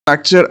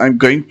lecture, I'm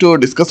going to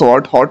discuss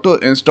about how to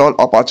install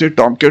Apache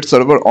Tomcat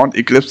server on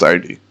Eclipse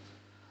IDE.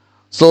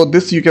 So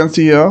this you can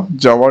see here,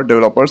 Java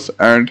developers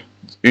and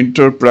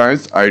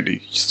enterprise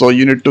ID. So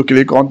you need to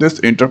click on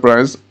this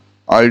enterprise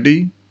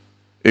ID,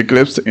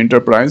 Eclipse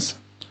enterprise.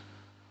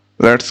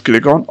 Let's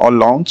click on or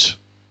launch.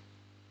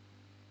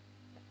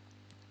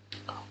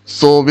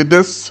 So with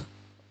this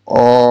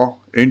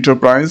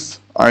enterprise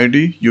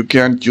ID, you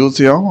can use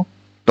here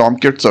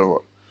Tomcat server.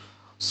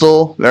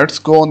 So let's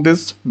go on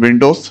this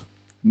Windows.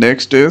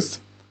 Next is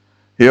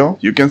here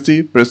you can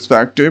see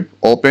perspective,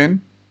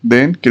 open,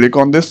 then click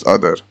on this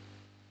other.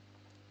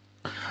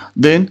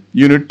 Then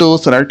you need to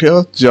select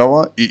here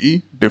Java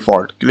EE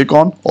default. Click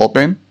on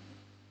open.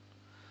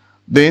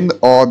 Then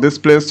this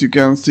place you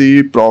can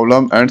see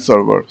problem and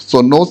server.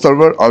 So no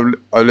server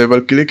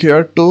available. Click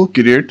here to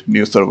create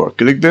new server.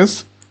 Click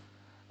this,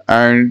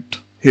 and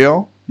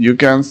here you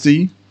can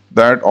see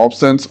that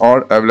options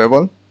are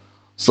available.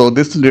 So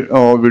this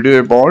video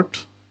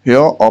about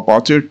here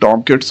Apache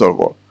Tomcat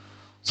server.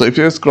 So if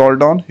you scroll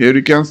down here,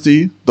 you can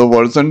see the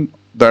version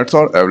that's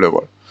are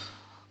available.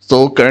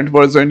 So current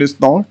version is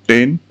now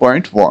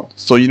 10.1.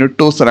 So you need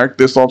to select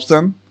this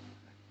option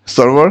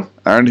server,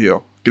 and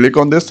here click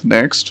on this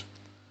next,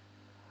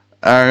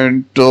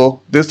 and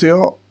this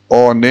here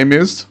name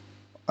is,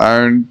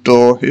 and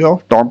here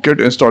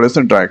Tomcat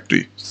installation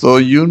directory. So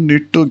you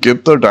need to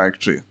give the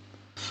directory.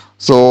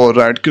 So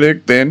right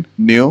click, then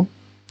new,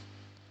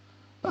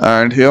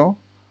 and here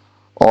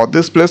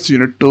this place you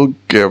need to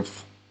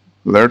give,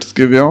 let's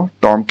give here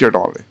Tomcat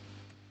only.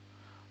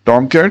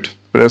 Tomcat,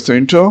 press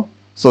enter.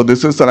 So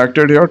this is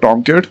selected here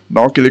Tomcat.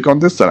 Now click on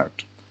this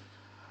select,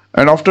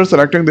 and after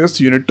selecting this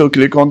you need to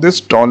click on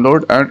this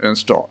download and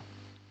install.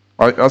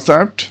 I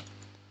accept,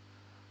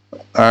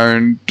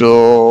 and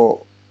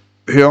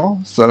here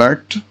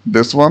select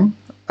this one,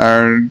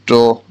 and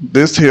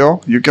this here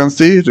you can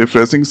see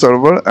refreshing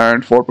server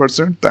and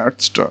 4%,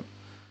 that's done.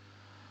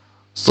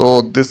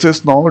 So this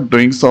is now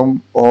doing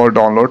some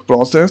download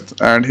process,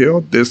 and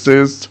here this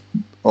is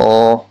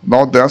now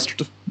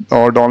that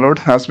download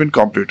has been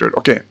completed.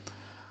 Okay,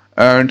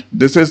 and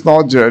this is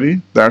now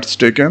Jerry that's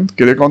taken.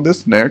 Click on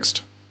this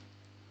next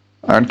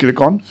and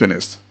click on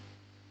finish.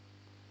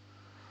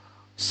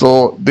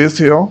 So this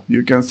here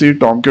you can see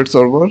Tomcat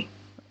server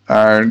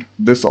and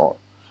this all.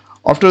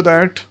 After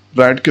that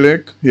right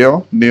click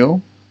here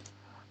new,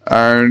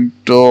 and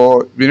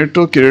we need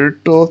to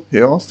create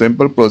here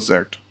simple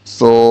project.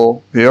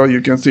 So here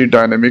you can see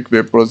dynamic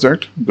web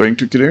project going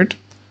to create,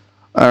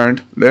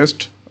 and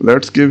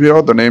let's give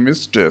here the name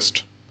is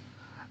test,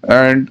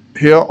 and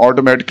here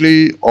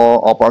automatically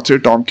Apache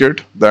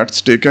Tomcat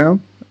that's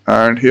taken,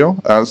 and here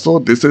also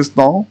this is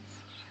now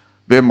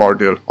web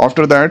module.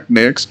 After that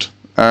next,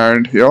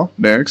 and here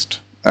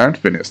next and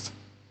finish.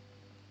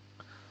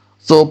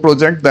 So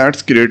project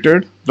that's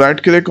created,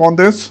 right click on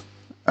this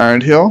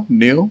and here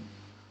new,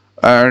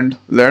 and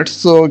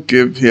let's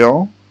give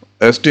here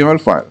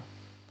HTML file.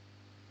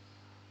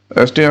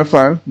 HTML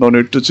file, no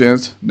need to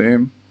change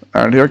name,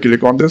 and here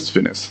click on this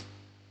finish.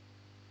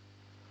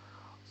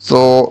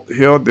 So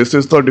here this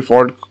is the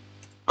default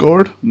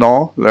code.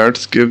 Now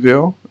let's give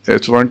here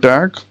h1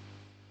 tag,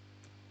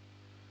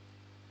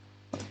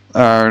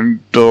 and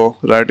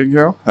writing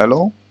here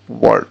hello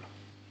world,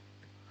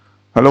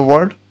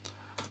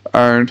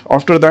 and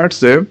after that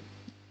save,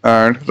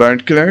 and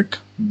right click,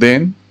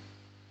 then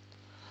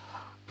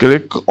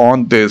click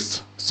on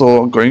this.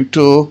 So going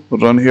to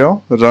run here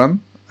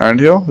run, and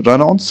here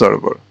run on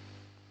server.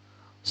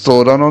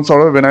 So run on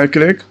server, when I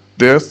click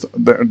this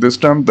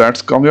time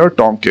that's come here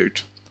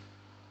Tomcat,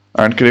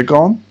 and click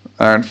on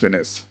and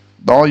finish.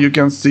 Now you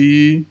can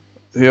see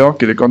here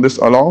click on this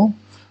allow,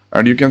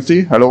 and you can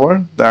see hello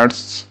world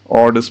that's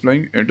all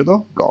displaying into the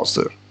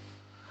browser.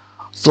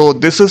 So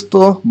this is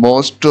the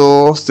most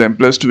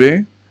simplest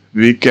way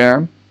we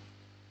can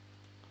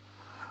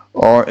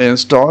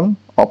install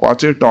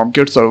Apache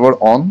Tomcat server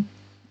on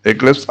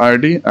Eclipse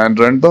IDE and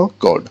run the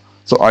code.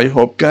 So I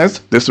hope guys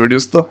this video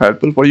is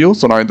helpful for you.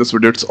 So now this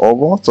video is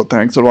over. So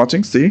thanks for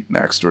watching. See you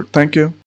next video. Thank you.